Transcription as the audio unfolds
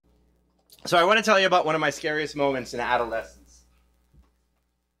So I want to tell you about one of my scariest moments in adolescence.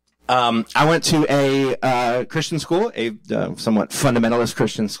 I went to a Christian school, a somewhat fundamentalist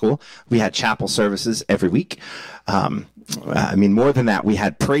Christian school. We had chapel services every week. More than that, we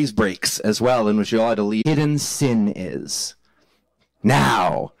had praise breaks as well, in which you all had to lead. Hidden sin is.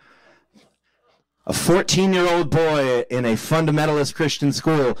 Now, a 14-year-old boy in a fundamentalist Christian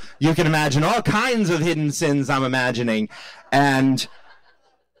school, you can imagine all kinds of hidden sins I'm imagining. And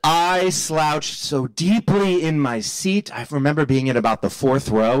I slouched so deeply in my seat. I remember being in about the fourth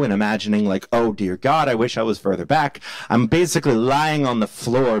row and imagining like, oh dear God, I wish I was further back. I'm basically lying on the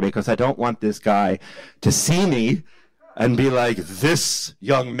floor because I don't want this guy to see me and be like, this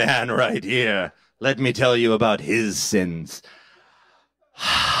young man right here, let me tell you about his sins.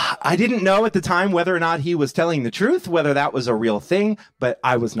 I didn't know at the time whether or not he was telling the truth, whether that was a real thing, but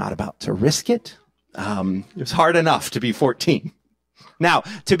I was not about to risk it. It was hard enough to be 14. Now,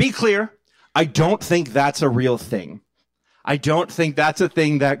 to be clear, I don't think that's a real thing. I don't think that's a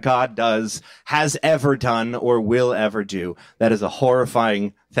thing that God does, has ever done, or will ever do. That is a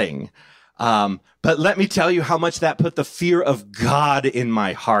horrifying thing. But let me tell you how much that put the fear of God in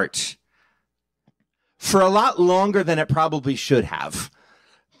my heart for a lot longer than it probably should have.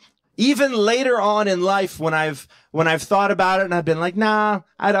 Even later on in life, when I've thought about it and I've been like, nah,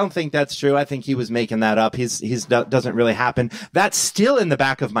 I don't think that's true. I think he was making that up. He's doesn't really happen. That's still in the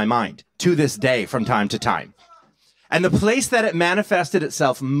back of my mind to this day from time to time. And the place that it manifested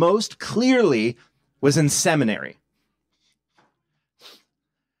itself most clearly was in seminary.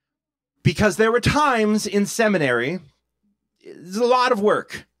 Because there were times in seminary, it's a lot of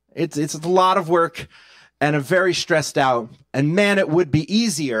work. It's a lot of work and I'm very stressed out. And man, it would be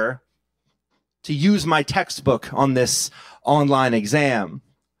easier to use my textbook on this online exam.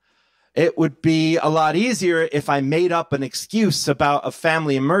 It would be a lot easier if I made up an excuse about a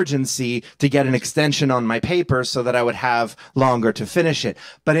family emergency to get an extension on my paper so that I would have longer to finish it.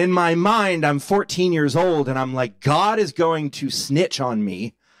 But in my mind, I'm 14 years old and I'm like, God is going to snitch on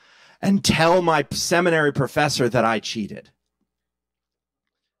me and tell my seminary professor that I cheated.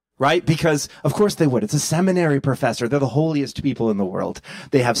 Right? Because, of course they would. It's a seminary professor. They're the holiest people in the world.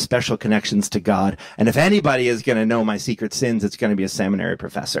 They have special connections to God. And if anybody is going to know my secret sins, it's going to be a seminary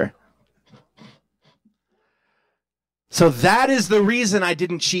professor. So that is the reason I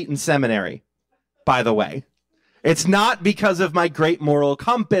didn't cheat in seminary, by the way. It's not because of my great moral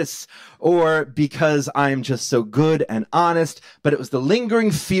compass or because I'm just so good and honest, but it was the lingering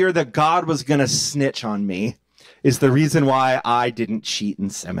fear that God was going to snitch on me. Is the reason why I didn't cheat in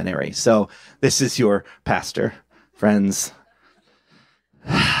seminary. So this is your pastor, friends.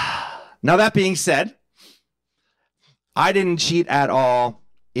 Now that being said, I didn't cheat at all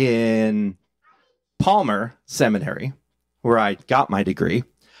in Palmer Seminary, where I got my degree.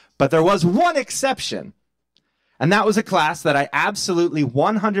 But there was one exception. And that was a class that I absolutely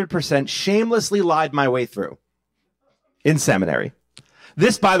 100% shamelessly lied my way through in seminary.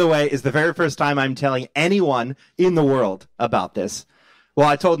 This, by the way, is the very first time I'm telling anyone in the world about this. Well,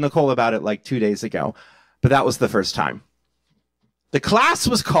 I told Nicole about it like 2 days ago, but that was the first time. The class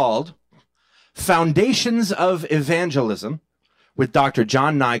was called Foundations of Evangelism with Dr.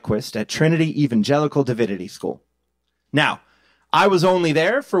 John Nyquist at Trinity Evangelical Divinity School. Now, I was only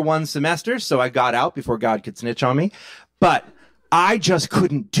there for one semester, so I got out before God could snitch on me, but I just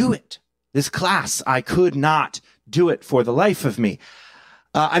couldn't do it. This class, I could not do it for the life of me.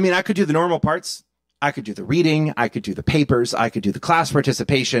 I could do the normal parts. I could do the reading. I could do the papers. I could do the class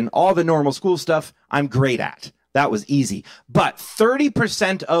participation, all the normal school stuff I'm great at. That was easy. But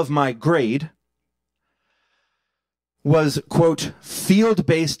 30% of my grade was, quote,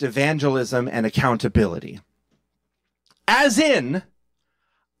 field-based evangelism and accountability. As in,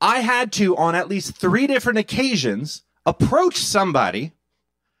 I had to, on at least 3 different occasions, approach somebody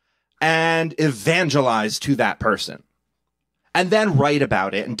and evangelize to that person. And then write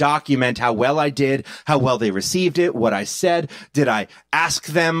about it and document how well I did, how well they received it, what I said. Did I ask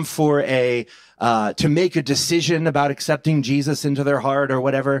them for to make a decision about accepting Jesus into their heart or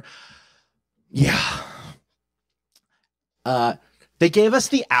whatever? Yeah. They gave us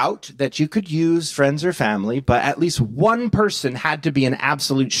the out that you could use friends or family, but at least one person had to be an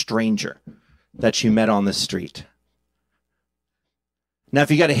absolute stranger that you met on the street. Now,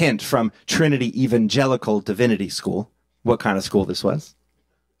 if you got a hint from Trinity Evangelical Divinity School, what kind of school this was?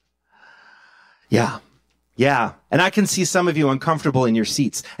 Yeah. And I can see some of you uncomfortable in your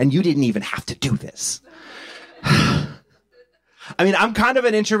seats, and you didn't even have to do this. I'm kind of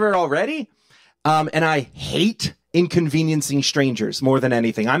an introvert already, and I hate inconveniencing strangers more than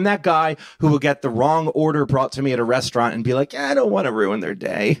anything. I'm that guy who will get the wrong order brought to me at a restaurant and be like, I don't want to ruin their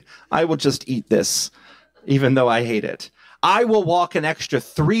day. I will just eat this, even though I hate it. I will walk an extra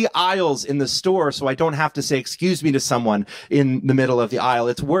 3 aisles in the store so I don't have to say excuse me to someone in the middle of the aisle.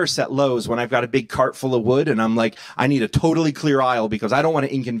 It's worse at Lowe's when I've got a big cart full of wood and I'm like, I need a totally clear aisle because I don't want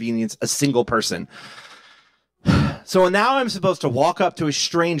to inconvenience a single person. So now I'm supposed to walk up to a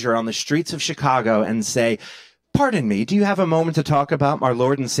stranger on the streets of Chicago and say, pardon me, do you have a moment to talk about our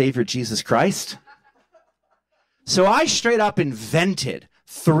Lord and Savior Jesus Christ? So I straight up invented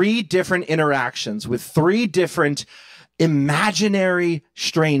 3 different interactions with 3 different imaginary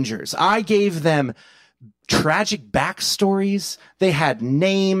strangers. I gave them tragic backstories. They had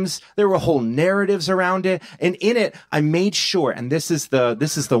names. There were whole narratives around it. And in it, I made sure, and this is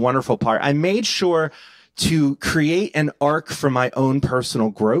the wonderful part, I made sure to create an arc for my own personal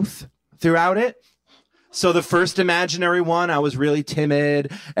growth throughout it. So the first imaginary one, I was really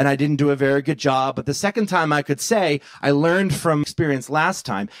timid and I didn't do a very good job. But the second time I could say, I learned from experience last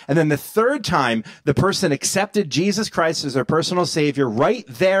time. And then the third time, the person accepted Jesus Christ as their personal savior right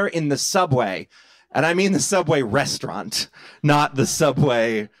there in the subway. And I mean the subway restaurant, not the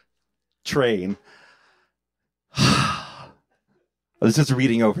subway train. I was just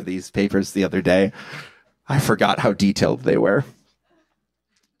reading over these papers the other day. I forgot how detailed they were.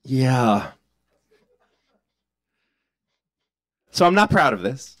 Yeah. So I'm not proud of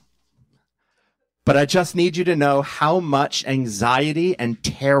this, but I just need you to know how much anxiety and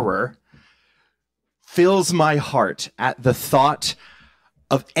terror fills my heart at the thought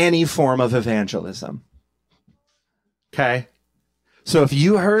of any form of evangelism. Okay? So if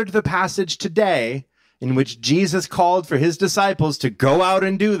you heard the passage today in which Jesus called for his disciples to go out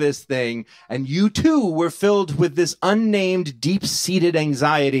and do this thing, and you too were filled with this unnamed, deep-seated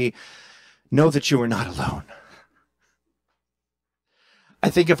anxiety, know that you are not alone. I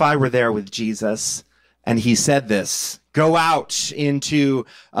think if I were there with Jesus and he said this, go out into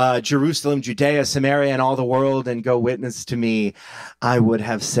Jerusalem, Judea, Samaria, and all the world and go witness to me, I would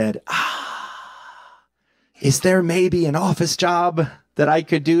have said, is there maybe an office job that I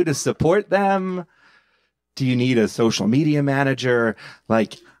could do to support them? Do you need a social media manager?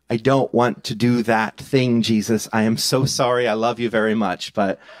 Like, I don't want to do that thing, Jesus. I am so sorry. I love you very much,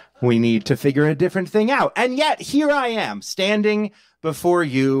 but we need to figure a different thing out. And yet here I am standing before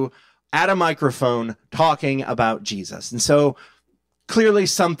you at a microphone talking about Jesus. And so clearly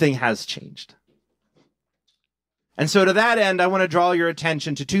something has changed. And so to that end, I want to draw your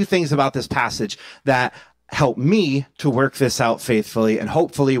attention to 2 things about this passage that help me to work this out faithfully and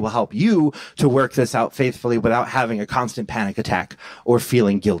hopefully will help you to work this out faithfully without having a constant panic attack or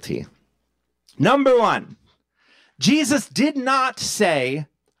feeling guilty. Number 1, Jesus did not say,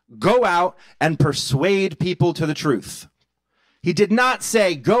 go out and persuade people to the truth. He did not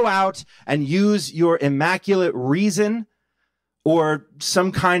say, go out and use your immaculate reason or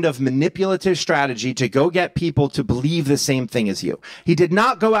some kind of manipulative strategy to go get people to believe the same thing as you. He did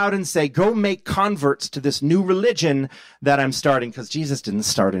not go out and say, go make converts to this new religion that I'm starting, because Jesus didn't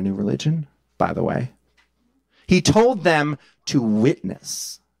start a new religion, by the way. He told them to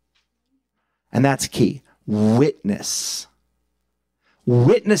witness. And that's key. Witness.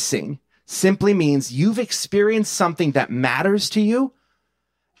 Witnessing simply means you've experienced something that matters to you,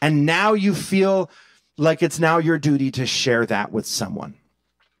 and now you feel like it's now your duty to share that with someone.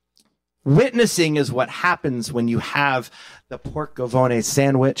 Witnessing is what happens when you have the pork gavone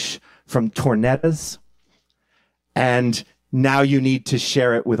sandwich from Tornetta's, and now you need to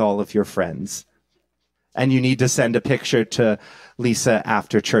share it with all of your friends. And you need to send a picture to Lisa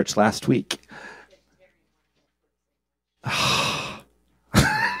after church last week.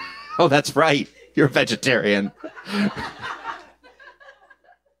 Oh, that's right. You're a vegetarian.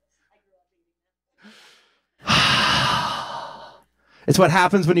 It's what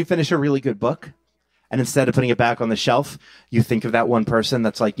happens when you finish a really good book. And instead of putting it back on the shelf, you think of that one person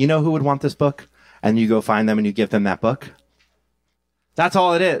that's like, you know who would want this book? And you go find them and you give them that book. That's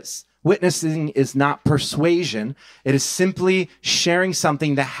all it is. Witnessing is not persuasion. It is simply sharing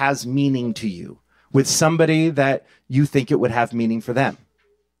something that has meaning to you with somebody that you think it would have meaning for them.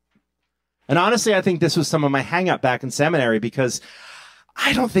 And honestly, I think this was some of my hang up back in seminary because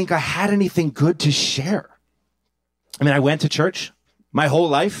I don't think I had anything good to share. I mean, I went to church my whole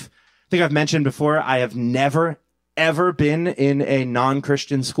life. I think I've mentioned before, I have never, ever been in a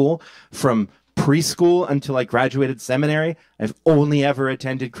non-Christian school from preschool until I graduated seminary. I've only ever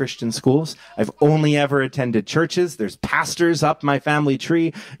attended Christian schools. I've only ever attended churches. There's pastors up my family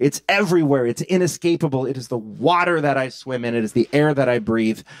tree. It's everywhere. It's inescapable. It is the water that I swim in. It is the air that I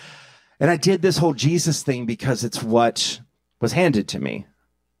breathe. And I did this whole Jesus thing because it's what was handed to me.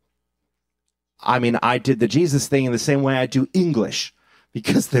 I mean, I did the Jesus thing in the same way I do English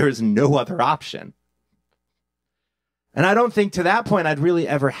because there is no other option. And I don't think to that point I'd really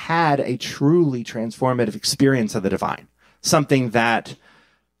ever had a truly transformative experience of the divine, something that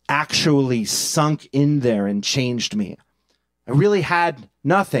actually sunk in there and changed me. I really had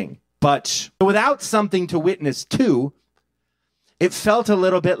nothing, but without something to witness to, it felt a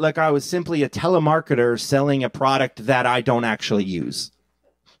little bit like I was simply a telemarketer selling a product that I don't actually use.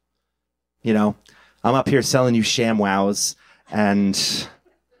 You know, I'm up here selling you ShamWows, and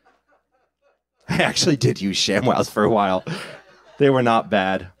I actually did use ShamWows for a while. They were not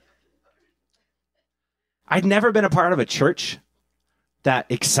bad. I'd never been a part of a church that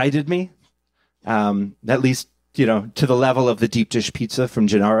excited me, at least, you know, to the level of the deep dish pizza from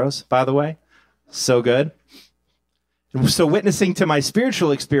Gennaro's, by the way. So good. So witnessing to my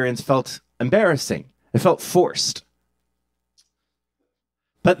spiritual experience felt embarrassing. It felt forced.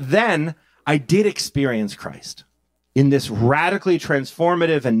 But then I did experience Christ in this radically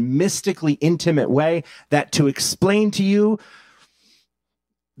transformative and mystically intimate way that, to explain to you,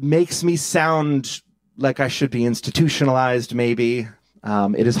 makes me sound like I should be institutionalized, maybe.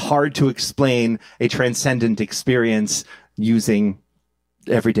 It is hard to explain a transcendent experience using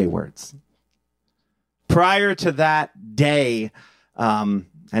everyday words. Prior to that day,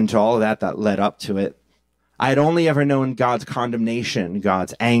 and to all of that led up to it, I had only ever known God's condemnation,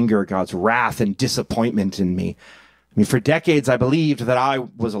 God's anger, God's wrath, and disappointment in me. I mean, for decades, I believed that I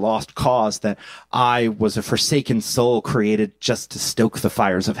was a lost cause, that I was a forsaken soul created just to stoke the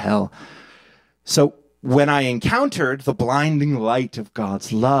fires of hell. So when I encountered the blinding light of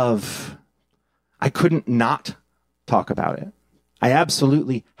God's love, I couldn't not talk about it. I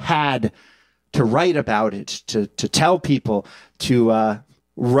absolutely had to write about it, to tell people, to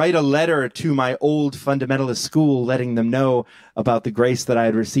write a letter to my old fundamentalist school, letting them know about the grace that I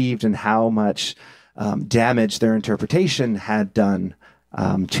had received and how much damage their interpretation had done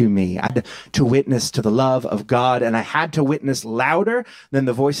to me. I had to witness to the love of God, and I had to witness louder than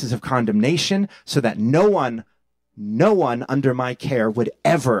the voices of condemnation so that no one under my care would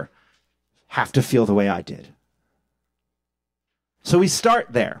ever have to feel the way I did. So we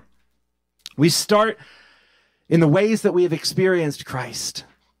start there. We start in the ways that we have experienced Christ.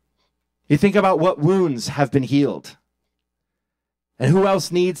 You think about what wounds have been healed. And who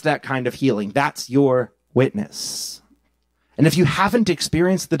else needs that kind of healing? That's your witness. And if you haven't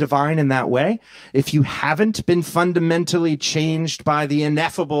experienced the divine in that way, if you haven't been fundamentally changed by the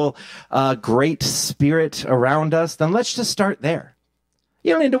ineffable, great spirit around us, then let's just start there.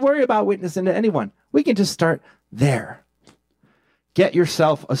 You don't need to worry about witnessing to anyone. We can just start there. Get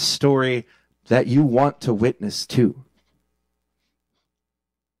yourself a story that you want to witness to.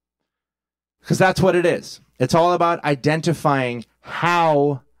 Because that's what it is. It's all about identifying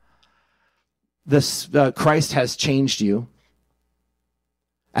how this Christ has changed you,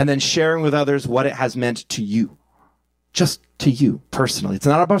 and then sharing with others what it has meant to you, just to you personally. It's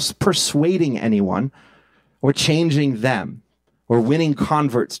not about persuading anyone or changing them or winning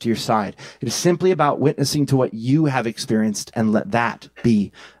converts to your side. It is simply about witnessing to what you have experienced, and let that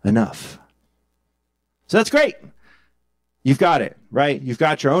be enough. So that's great. You've got it, right? You've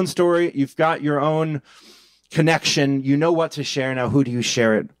got your own story. You've got your own connection. You know what to share. Now, who do you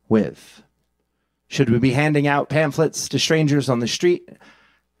share it with? Should we be handing out pamphlets to strangers on the street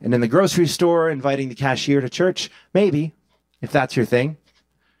and in the grocery store, inviting the cashier to church? Maybe, if that's your thing.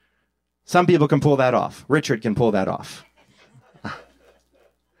 Some people can pull that off. Richard can pull that off.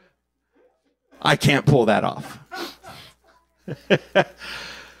 I can't pull that off.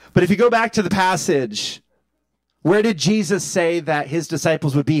 But if you go back to the passage, where did Jesus say that his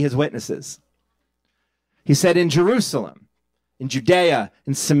disciples would be his witnesses? He said in Jerusalem, in Judea,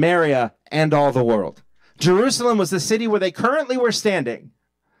 in Samaria, and all the world. Jerusalem was the city where they currently were standing.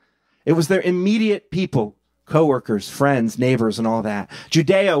 It was their immediate people, co-workers, friends, neighbors, and all that.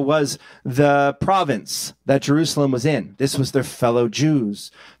 Judea was the province that Jerusalem was in. This was their fellow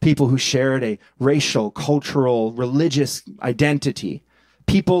Jews, people who shared a racial, cultural, religious identity,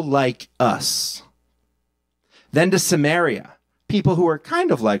 people like us. Then to Samaria, people who were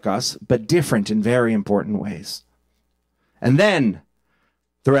kind of like us, but different in very important ways. And then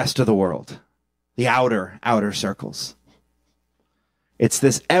the rest of the world, the outer circles. It's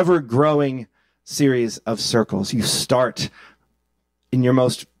this ever-growing series of circles. You start in your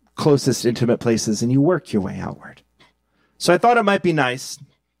most closest intimate places and you work your way outward. So I thought it might be nice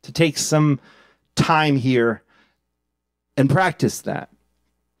to take some time here and practice that.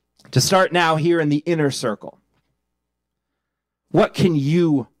 To start now here in the inner circle. What can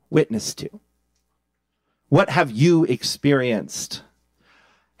you witnessed to? What have you experienced?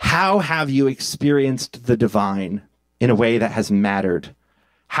 How have you experienced the divine in a way that has mattered?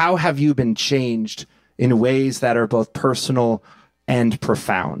 How have you been changed in ways that are both personal and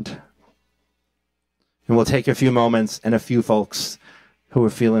profound? And we'll take a few moments, and a few folks who are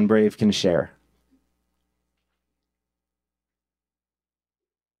feeling brave can share.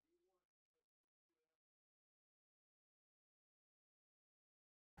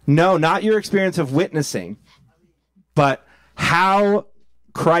 No, not your experience of witnessing, but how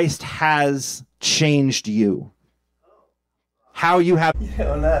Christ has changed you. How you have...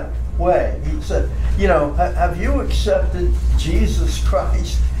 In that way, he said, have you accepted Jesus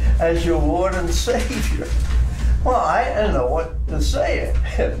Christ as your Lord and Savior? Well, I didn't know what to say.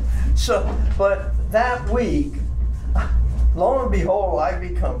 But that week, lo and behold, I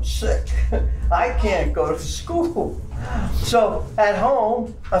become sick. I can't go to school. So at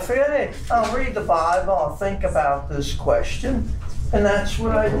home, I figured, hey, I'll read the Bible, I'll think about this question, and that's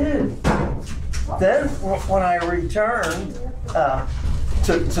what I did. Then when I returned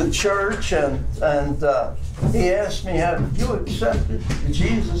to church and he asked me, have you accepted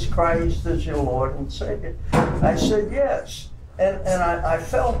Jesus Christ as your Lord and Savior? I said yes. And I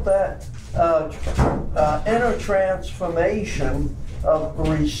felt that inner transformation of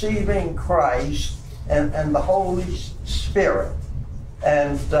receiving Christ and the Holy Spirit.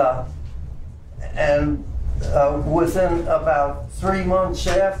 And within about 3 months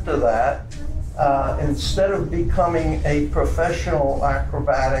after that, instead of becoming a professional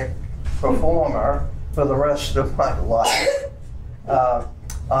acrobatic performer for the rest of my life,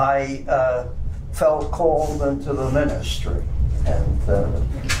 I felt called into the ministry. And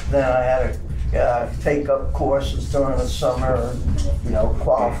then I had to take up courses during the summer,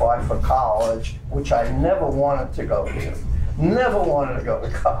 qualify for college, which I never wanted to go to. Never wanted to go to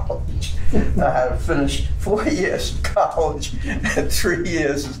college. I had to finish 4 years of college and 3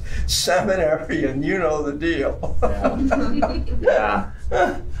 years of seminary, and you know the deal. Yeah.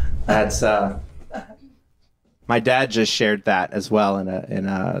 That's my dad just shared that as well in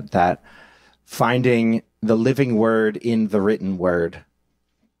that finding the living word in the written word.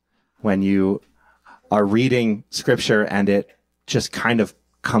 When you are reading scripture and it just kind of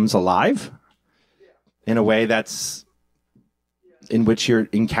comes alive in a way that's in which you're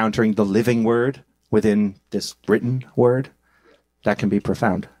encountering the living word within this written word, that can be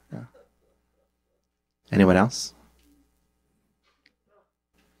profound. Yeah. Anyone else?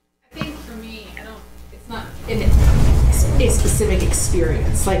 I think for me, it's not a specific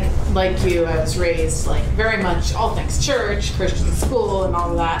experience. Like you, I was raised very much all things church, Christian school, and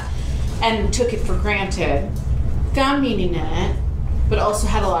all of that, and took it for granted. Found meaning in it, but also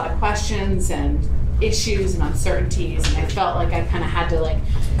had a lot of questions and issues and uncertainties, and I felt like I kind of had to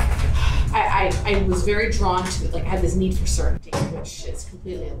I was very drawn to it. I had this need for certainty, which is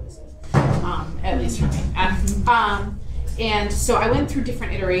completely elusive, at least for me. And so I went through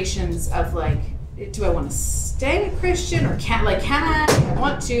different iterations of do I want to stay a Christian, or can I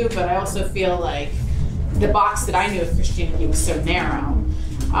want to, but I also feel like the box that I knew of Christianity was so narrow.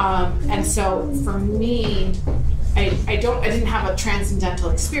 And so for me, I didn't have a transcendental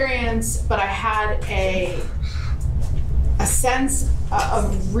experience, but I had a sense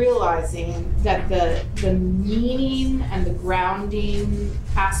of realizing that the meaning and the grounding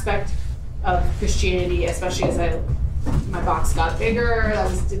aspect of Christianity, especially as my box got bigger,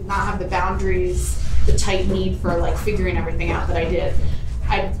 did not have the boundaries, the tight need for figuring everything out that I did.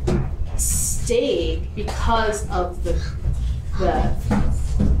 I stayed because of the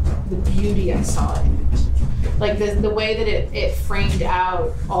beauty I saw in it. The way that it framed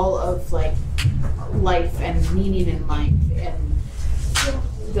out all of life and meaning in life, and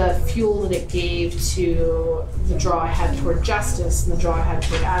the fuel that it gave to the draw I had toward justice and the draw I had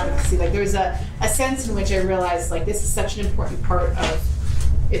toward advocacy. There was a sense in which I realized this is such an important part of,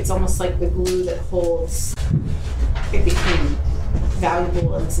 it's almost like the glue that holds, it became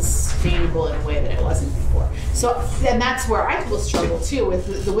valuable and sustainable in a way that it wasn't before. So, and that's where I will struggle too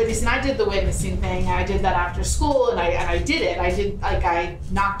with the witness. And I did the witnessing thing. I did that after school, and I did it. I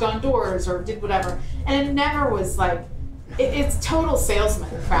knocked on doors or did whatever, and it never was it's total salesman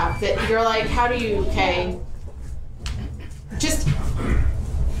crap that you're how do you,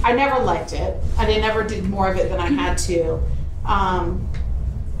 I never liked it. I never did more of it than I had to.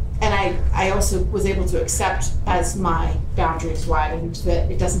 And I also was able to accept, as my boundaries widened,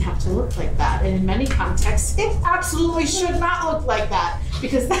 that it doesn't have to look like that. And in many contexts, it absolutely should not look like that,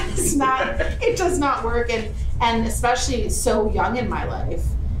 because that is not, it does not work. And especially so young in my life,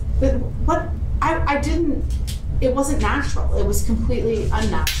 but I didn't it wasn't natural. It was completely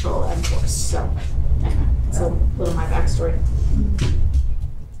unnatural and forced. So anyway, that's a little my backstory.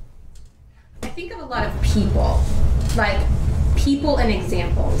 I think of a lot of people, like people and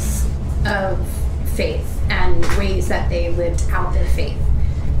examples of faith and ways that they lived out their faith.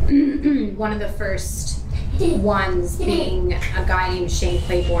 One of the first ones being a guy named Shane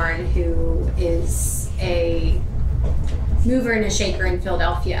Claiborne, who is a mover and a shaker in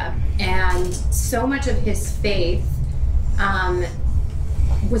Philadelphia. And so much of his faith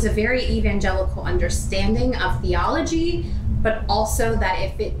was a very evangelical understanding of theology, but also that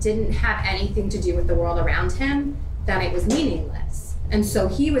if it didn't have anything to do with the world around him, then it was meaningless. And so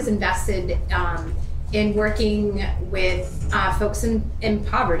he was invested in working with folks in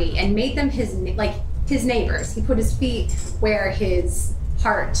poverty and made them his neighbors. He put his feet where his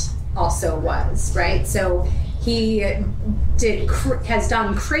heart also was, right? So he has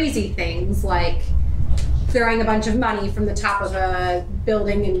done crazy things like throwing a bunch of money from the top of a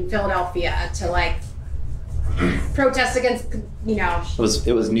building in Philadelphia to like protest against, you know.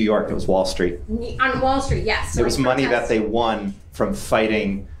 It was New York. It was Wall Street. On Wall Street, yes. It was money that they won from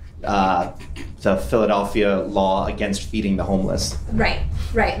fighting the Philadelphia law against feeding the homeless. Right.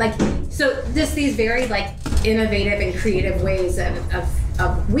 Like, so these very like innovative and creative ways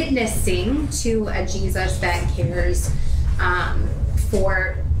of witnessing to a Jesus that cares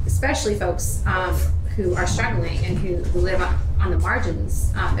for especially folks who are struggling and who live on the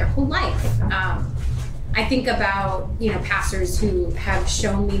margins their whole life. I think about, you know, pastors who have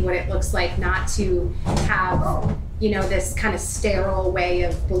shown me what it looks like not to have, you know, this kind of sterile way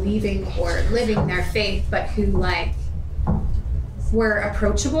of believing or living their faith, but who like were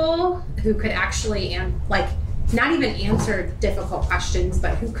approachable, who could actually like not even answer difficult questions,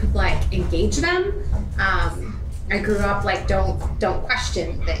 but who could like engage them. I grew up like don't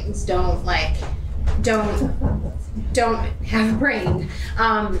question things, don't have a brain.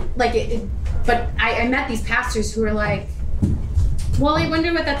 But I met these pastors who were like, well, I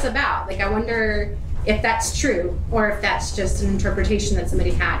wonder what that's about. Like, I wonder if that's true, or if that's just an interpretation that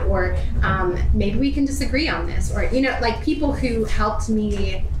somebody had, or maybe we can disagree on this, or, you know, like people who helped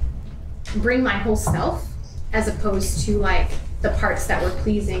me bring my whole self as opposed to like the parts that were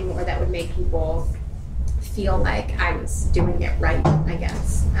pleasing or that would make people feel like I was doing it right, I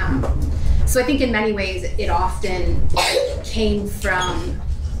guess. So I think in many ways it often came from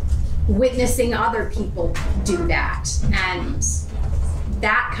witnessing other people do that, and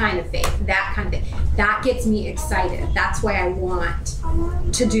that kind of faith, that gets me excited. That's why I want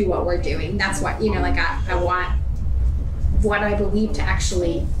to do what we're doing. That's why, you know, like I want what I believe to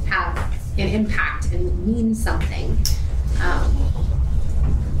actually have an impact and mean something.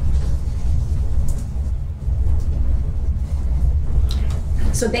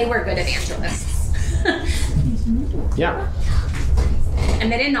 So they were good evangelists. Yeah.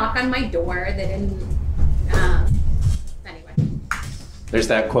 And they didn't knock on my door. They didn't. Anyway. There's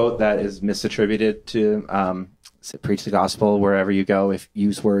that quote that is misattributed to preach the gospel wherever you go. If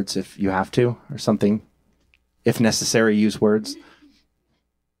use words if you have to, or something. If necessary, use words.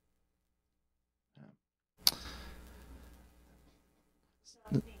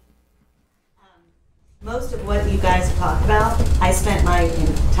 Most of what you guys talk about, I spent my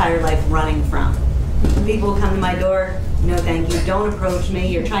entire life running from. People come to my door, no thank you, don't approach me,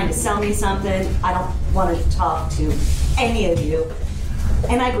 you're trying to sell me something, I don't want to talk to any of you.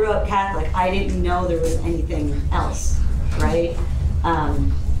 And I grew up Catholic, I didn't know there was anything else, right?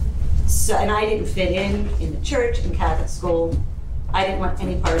 And I didn't fit in the church, in Catholic school, I didn't want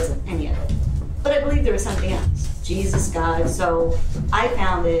any parts of any of it. But I believed there was something else, Jesus, God, so I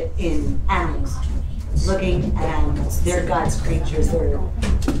found it in animals. Looking at animals, they're God's creatures, they're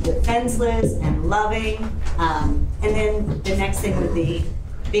defenseless and loving, and then the next thing would be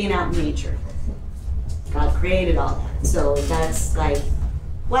being out in nature. God created all that, so that's like,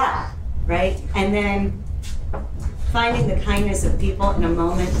 wow, right? And then finding the kindness of people in a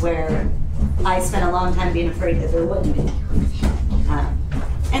moment where I spent a long time being afraid that there wouldn't be.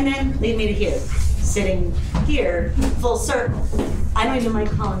 And then lead me to here, sitting here, full circle. I don't even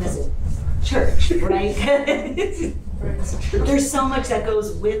like calling this a church, right? There's so much that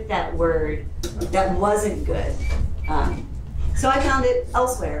goes with that word that wasn't good. So I found it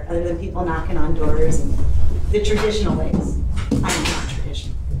elsewhere, other than people knocking on doors and the traditional ways. I'm not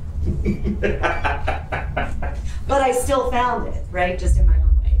traditional. But I still found it, right? Just in my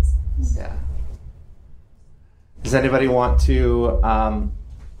own ways. Yeah. Does anybody want to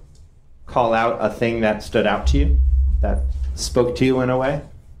call out a thing that stood out to you, that spoke to you in a way?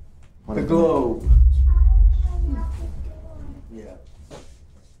 The globe. Yeah.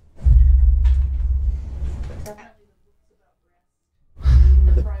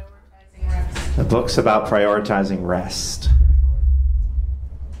 Books about prioritizing rest.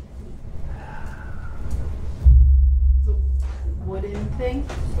 The wooden thing.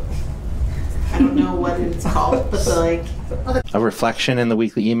 I don't know what it's called, but A reflection in the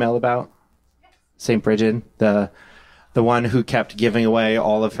weekly email about St. Bridget, the one who kept giving away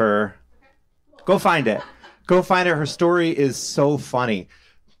all of her. Go find it. Go find it. Her story is so funny.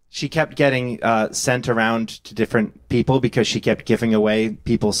 She kept getting sent around to different people because she kept giving away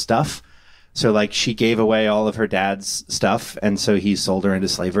people's stuff. So like she gave away all of her dad's stuff, and so he sold her into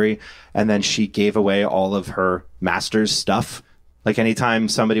slavery. And then she gave away all of her master's stuff. Like anytime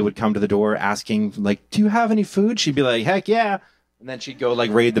somebody would come to the door asking, like, do you have any food? She'd be like, heck yeah. And then she'd go like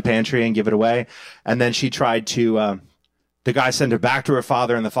raid the pantry and give it away. And then she tried to, the guy sent her back to her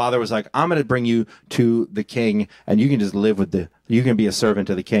father, and the father was like, I'm going to bring you to the king, and you can just live with you can be a servant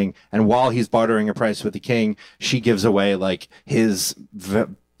to the king. And while he's bartering a price with the king, she gives away like his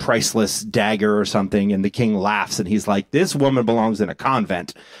priceless dagger or something, and the king laughs, and he's like, this woman belongs in a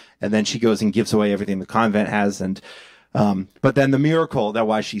convent. And then she goes and gives away everything the convent has. And but then the miracle that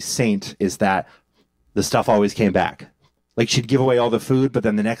why she's saint is that the stuff always came back. Like she'd give away all the food, but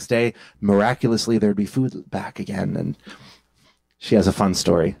then the next day, miraculously, there'd be food back again. And she has a fun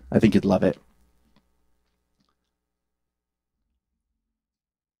story. I think you'd love it.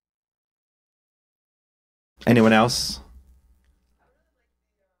 Anyone else?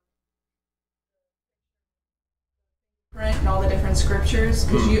 And all the different scriptures,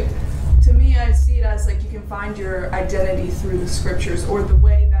 because to me, I see it as like you can find your identity through the scriptures, or the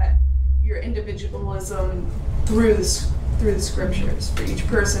way that your individualism through the scriptures. For each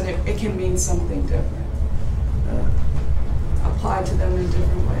person, it can mean something different, applied to them in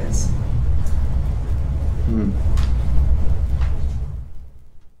different ways.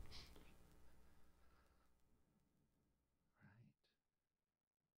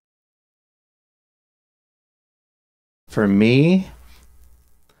 For me,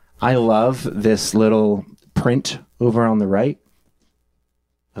 I love this little print over on the right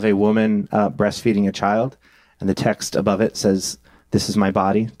of a woman breastfeeding a child, and the text above it says, "This is my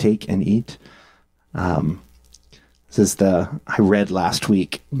body, take and eat." This is I read last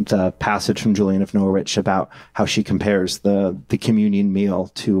week the passage from Julian of Norwich about how she compares the communion meal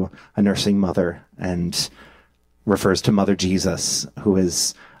to a nursing mother and refers to Mother Jesus, who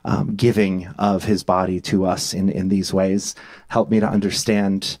is giving of his body to us in these ways. Helped me to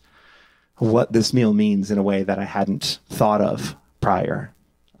understand what this meal means in a way that I hadn't thought of prior.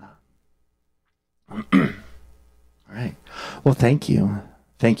 All right. Well, thank you.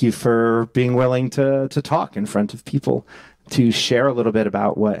 Thank you for being willing to talk in front of people, to share a little bit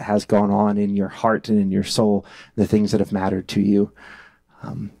about what has gone on in your heart and in your soul, the things that have mattered to you.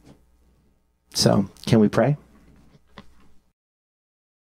 So can we pray?